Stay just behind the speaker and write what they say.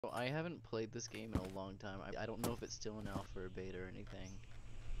I haven't played this game in a long time. I don't know if it's still in alpha or beta or anything.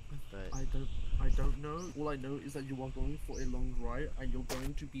 But I don't know. All I know is that you are going for a long ride and you're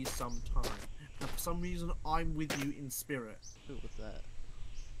going to be some time. And for some reason, I'm with you in spirit. ooh, what's that?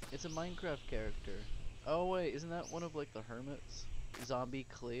 It's a Minecraft character. Oh wait, isn't that one of like the hermits? Zombie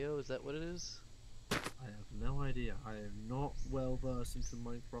Cleo, is that what it is? I have no idea. I am not well versed into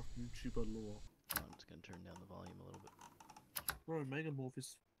Minecraft YouTuber lore. Oh, I'm just gonna turn down the volume a little bit. Bro, Megamorph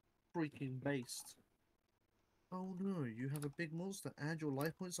is freaking based. Oh no, you have a big monster and your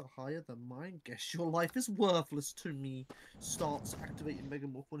life points are higher than mine? Guess your life is worthless to me. Starts activating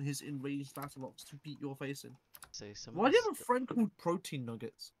Megamorph on his enraged battle ops to beat your face in. Say some Why of do this. you have a friend called Protein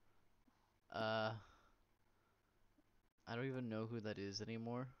Nuggets? I don't even know who that is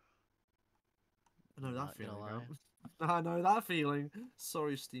anymore. I know that Not gonna feeling. lie. I know that feeling.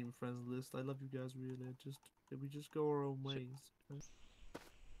 Sorry, Steam friends list. I love you guys really. We just go our own ways.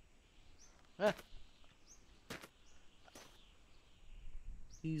 Ah,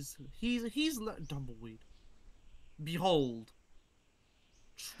 He's Tumbleweed. Behold,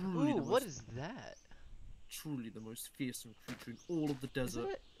 truly ooh, the what most, is that? truly the most fearsome creature in all of the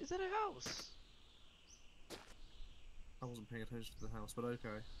desert. Is that a house? I wasn't paying attention to the house, but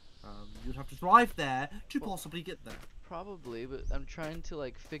okay. You'd have to drive there to possibly get there. Probably, but I'm trying to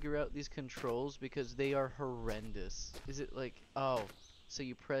like figure out these controls because they are horrendous. Is it like, oh, so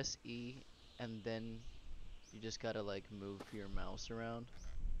you press E and then you just gotta like move your mouse around,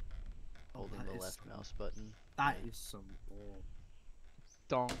 holding That the is left some, mouse button. that Yeah. is some. Oh.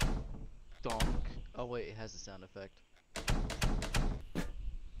 Donk, donk. Oh wait, it has a sound effect.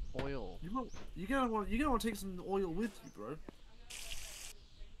 Oil. You're gonna want to take some oil with you, bro.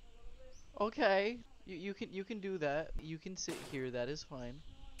 Okay, you can do that. You can sit here. That is fine.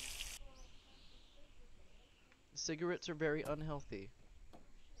 Cigarettes are very unhealthy.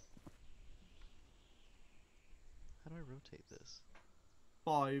 How do I rotate this?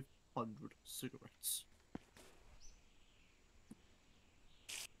 500 cigarettes.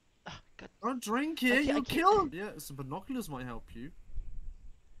 Ah, God. Don't drink it, I you'll can't. kill him. Yeah, some binoculars might help you.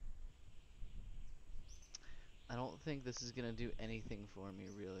 I don't think this is gonna do anything for me,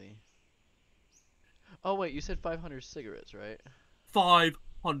 really. Oh wait, you said 500 cigarettes, right?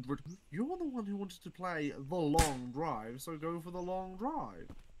 500. You're the one who wanted to play the long drive, so go for the long drive.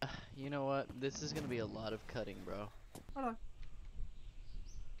 You know what? This is gonna be a lot of cutting, bro. Hello.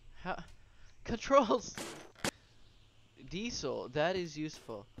 How? Controls! Diesel, that is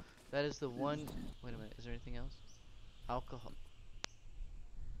useful. That is the one. Wait a minute, is there anything else? Alcohol.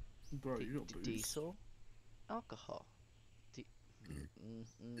 Bro, you got booze. Diesel? Alcohol.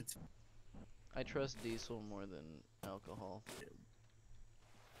 It's I trust diesel more than alcohol.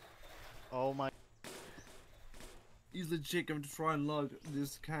 Oh my. He's legit going to try and lug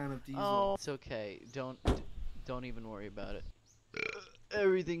this can of diesel. Oh, it's okay. Don't even worry about it.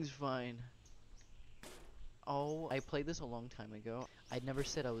 Everything's fine. Oh, I played this a long time ago. I never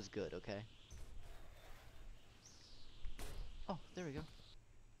said I was good, okay? Oh, there we go.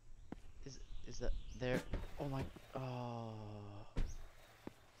 Is that there? Oh my. Oh.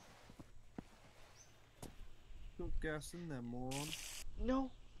 Got gas in there, moron. No.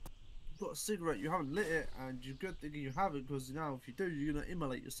 You've got a cigarette, you haven't lit it, and you're good thinking you have it, because now if you do, you're gonna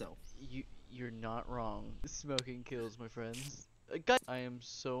immolate yourself. You're not wrong. Smoking kills, my friends. God, I am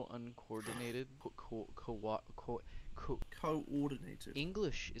so uncoordinated. Coordinated.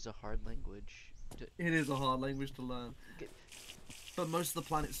 English is a hard language. It is a hard language to learn. But most of the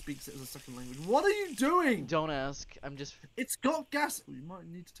planet speaks it as a second language. What are you doing? Don't ask. I'm just. It's got gas. You might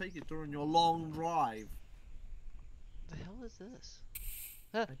need to take it during your long drive. What the hell is this?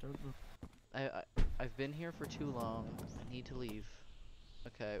 I don't know. I've been here for too long. I need to leave.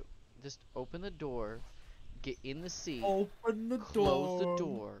 Okay, just open the door. Get in the seat. Open the door. Close the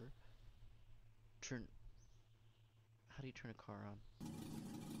door. Turn. How do you turn a car on?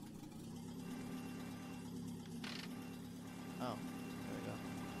 Oh, there we go.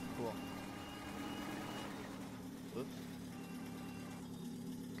 Cool. Oops.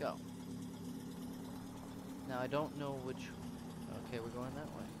 Go. Now I don't know which. Okay, we're going that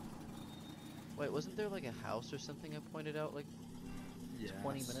way. Wait, wasn't there like a house or something I pointed out like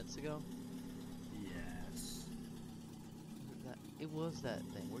 20 minutes ago? Yes. It was that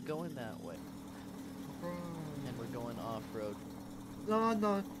thing. We're going that way. And we're going off-road. No. I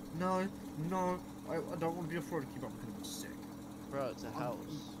don't want to be off-road. Keep up. I'm gonna be sick. Bro, it's a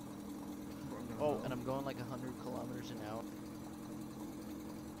house. Oh, and I'm going like 100 kilometers an hour.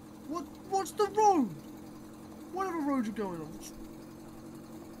 What's the road? Whatever road you're going on.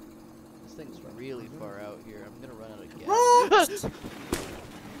 This thing's really far out here. I'm gonna run out of gas.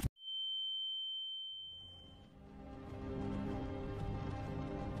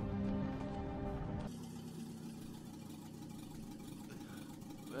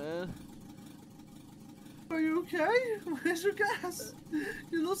 okay? Where's your gas?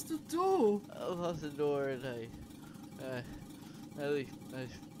 You lost the door. I lost the door and I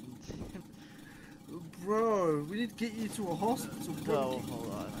Bro, we need to get you to a hospital, bro. oh,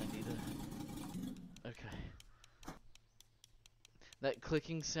 hold on, I need to. Okay. That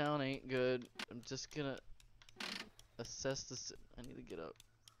clicking sound ain't good. I'm just gonna assess this. I need to get up.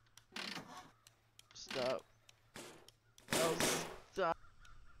 Stop. Oh, stop.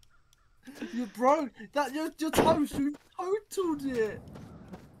 You broke that. Your toast. You totaled it.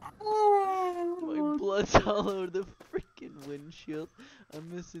 Oh, My blood's all over the freaking windshield.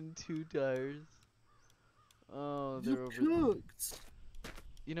 I'm missing 2 tires. Oh, they're you're over. cooked.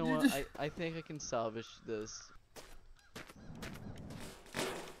 You know You what? just- I think I can salvage this.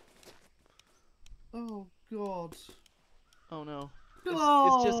 Oh God. Oh no.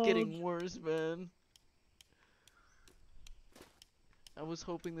 It's just God. getting worse, man. I was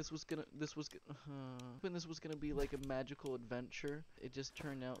hoping this was gonna be like a magical adventure. It just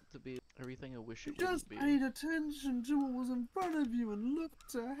turned out to be everything I wish You it wouldn't just be. paid attention to what was in front of you and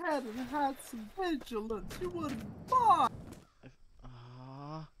looked ahead and had some vigilance. You wouldn't fine.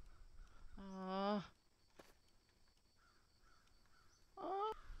 Ah, ah,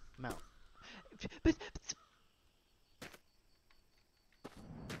 ah. Mount. But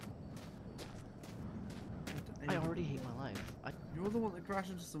I already hate my life. You're the one that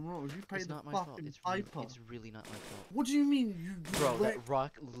crashed into some rocks. You paid It's the not my fault. fucking It's piper. really not my fault. What do you mean you Bro, that wrecked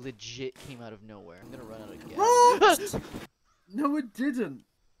rock legit came out of nowhere. I'm gonna run out of gas. rocks? No, it didn't.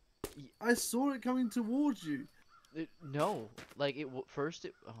 Y- I saw it coming towards you. No, like first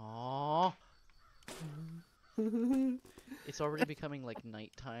it. Oh, it's already becoming like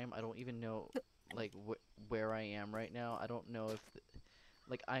nighttime. I don't even know like where I am right now. I don't know if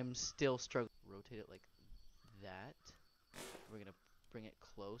like I'm still struggling. Rotate it like that. We're gonna bring it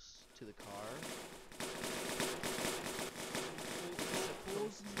close to the car.